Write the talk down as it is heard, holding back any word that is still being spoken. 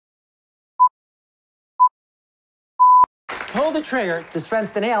pull the trigger,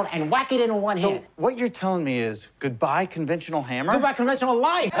 dispense the nail, and whack it in one hand. So what you're telling me is goodbye conventional hammer? Goodbye conventional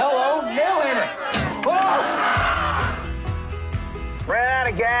life. Hello, nail hammer. Whoa! Ran out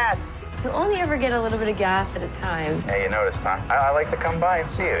of gas. You only ever get a little bit of gas at a time. Hey, you noticed, huh? I like to come by and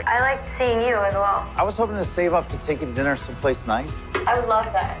see you. I liked seeing you as well. I was hoping to save up to take you to dinner someplace nice. I would love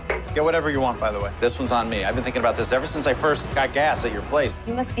that. Get whatever you want, by the way. This one's on me. I've been thinking about this ever since I first got gas at your place.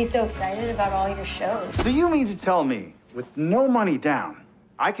 You must be so excited about all your shows. Do you mean to tell me, with no money down,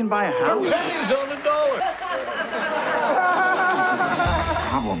 I can buy a house? Pennies on the dollar.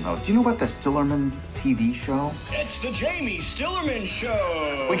 Problem, though. Do you know about the Stillerman TV show? It's the Jamie Stillerman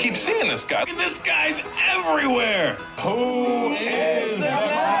Show. We keep seeing this guy. This guy's everywhere. Who is the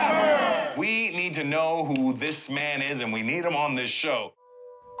clapper? We need to know who this man is, and we need him on this show.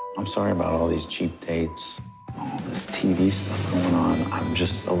 I'm sorry about all these cheap dates, all this TV stuff going on. I'm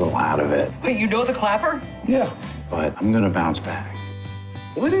just a little out of it. Wait, you know the clapper? Yeah. But I'm gonna bounce back.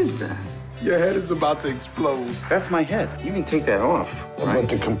 What is that? Your head is about to explode. That's my head. You can take that off. What right? about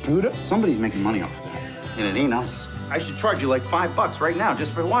the computer? Somebody's making money off of that. And it ain't us. I should charge you like $5 right now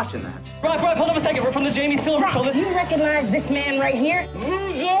just for watching that. Rock, hold up a second. We're from the Jamie Stillerman Show. Do you recognize this man right here?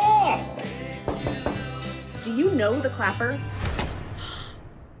 Loser! Do you know the clapper?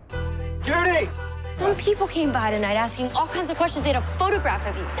 Judy! Some people came by tonight asking all kinds of questions. They had a photograph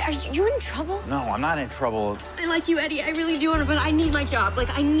of you. Are you in trouble? No, I'm not in trouble. I like you, Eddie. I really do, but I need my job. Like,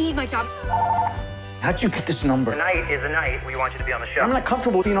 I need my job. How'd you get this number? Tonight is the night we want you to be on the show. I'm not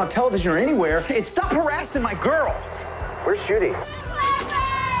comfortable being on television or anywhere. Stop harassing my girl. Where's Judy?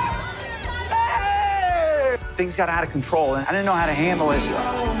 Hey! Things got out of control, and I didn't know how to handle it.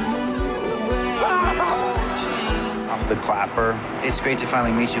 I'm the clapper. It's great to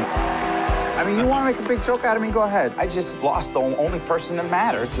finally meet you. I mean, you want to make a big joke out of me? Go ahead. I just lost the only person that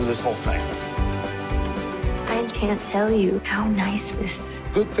mattered through this whole thing. I can't tell you how nice this is.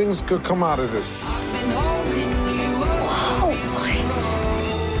 Good things could come out of this. Whoa,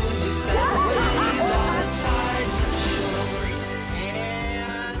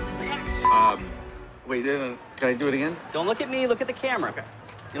 Wait, can I do it again? Don't look at me. Look at the camera. Okay.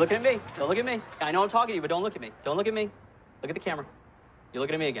 You're looking at me. Don't look at me. I know I'm talking to you, but don't look at me. Don't look at me. Look at the camera. You're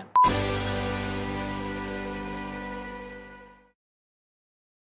looking at me again.